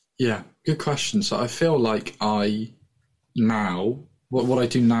Yeah, good question. So I feel like what I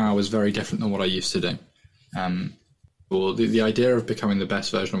do now is very different than what I used to do. Well, the idea of becoming the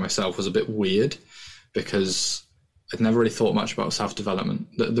best version of myself was a bit weird because I'd never really thought much about self-development.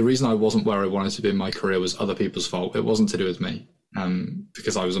 The reason I wasn't where I wanted to be in my career was other people's fault. It wasn't to do with me,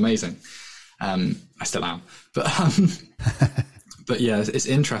 because I was amazing. I still am. But yeah, it's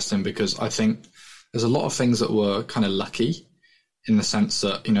interesting because I think there's a lot of things that were kind of lucky in the sense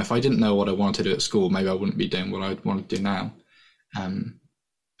that, if I didn't know what I wanted to do at school, maybe I wouldn't be doing what I want to do now.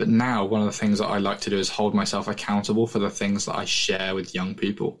 But now one of the things that I like to do is hold myself accountable for the things that I share with young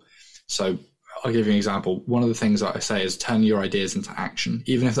people. So I'll give you an example. One of the things that I say is turn your ideas into action,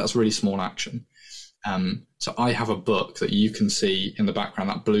 even if that's really small action. So I have a book that you can see in the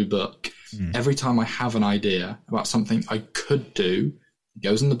background, that blue book. Every time I have an idea about something I could do, it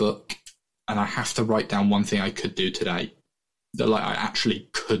goes in the book, and I have to write down one thing I could do today that I actually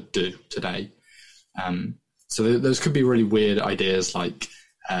could do today. So those could be really weird ideas like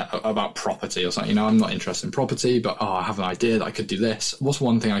about property or something. I'm not interested in property, but I have an idea that I could do this. What's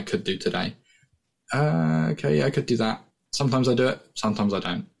one thing I could do today? Okay, I could do that. Sometimes I do it, sometimes I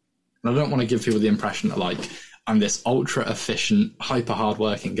don't. And I don't want to give people the impression that I'm this ultra efficient, hyper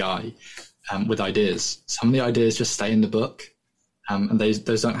hardworking guy with ideas. Some of the ideas just stay in the book, and those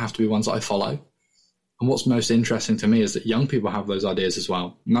don't have to be ones that I follow. And what's most interesting to me is that young people have those ideas as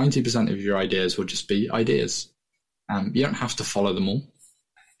well. 90% of your ideas will just be ideas. You don't have to follow them all.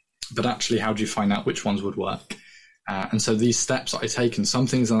 But actually, how do you find out which ones would work? And so these steps that I take, and some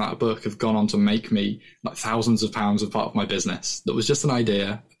things in that book have gone on to make me thousands of pounds of part of my business. That was just an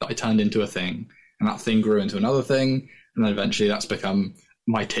idea that I turned into a thing, and that thing grew into another thing, and then eventually that's become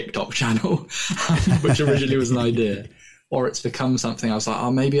my TikTok channel, which originally was an idea. Or it's become something I was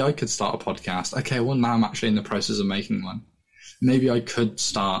like, maybe I could start a podcast. Okay, well, now I'm actually in the process of making one. Maybe I could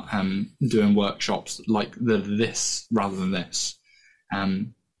start doing workshops like this rather than this.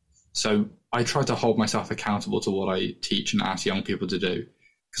 So I try to hold myself accountable to what I teach and ask young people to do,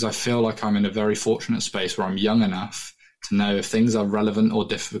 because I feel like I'm in a very fortunate space where I'm young enough to know if things are relevant or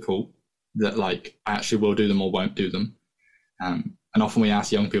difficult, that I actually will do them or won't do them. And often we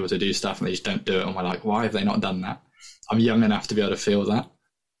ask young people to do stuff and they just don't do it, and we're like, why have they not done that? I'm young enough to be able to feel that.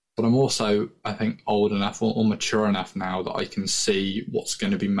 But I'm also, I think, old enough or mature enough now that I can see what's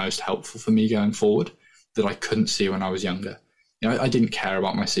going to be most helpful for me going forward that I couldn't see when I was younger. I didn't care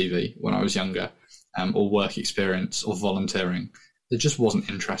about my CV when I was younger, or work experience or volunteering. It just wasn't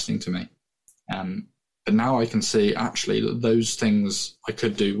interesting to me. But now I can see actually that those things I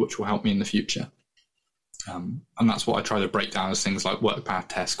could do which will help me in the future. And that's what I try to break down as things like work path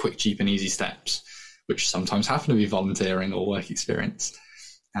tests, quick, cheap and easy steps, which sometimes happen to be volunteering or work experience.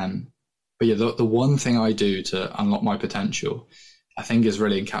 But yeah, the one thing I do to unlock my potential, I think, is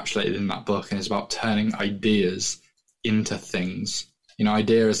really encapsulated in that book, and is about turning ideas into things.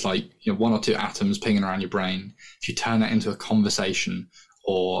 Idea is one or two atoms pinging around your brain. If you turn that into a conversation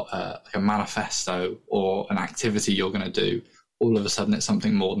or a manifesto or an activity you're going to do, all of a sudden it's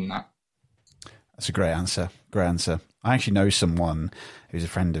something more than that. That's a great answer. Great answer. I actually know someone who's a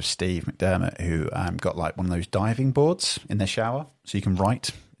friend of Steve McDermott who got one of those diving boards in their shower, so you can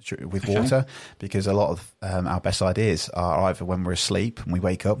write with water, because a lot of our best ideas are either when we're asleep and we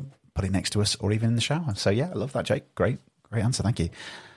wake up, put it next to us, or even in the shower. So yeah, I love that, Jake. Great answer. Thank you.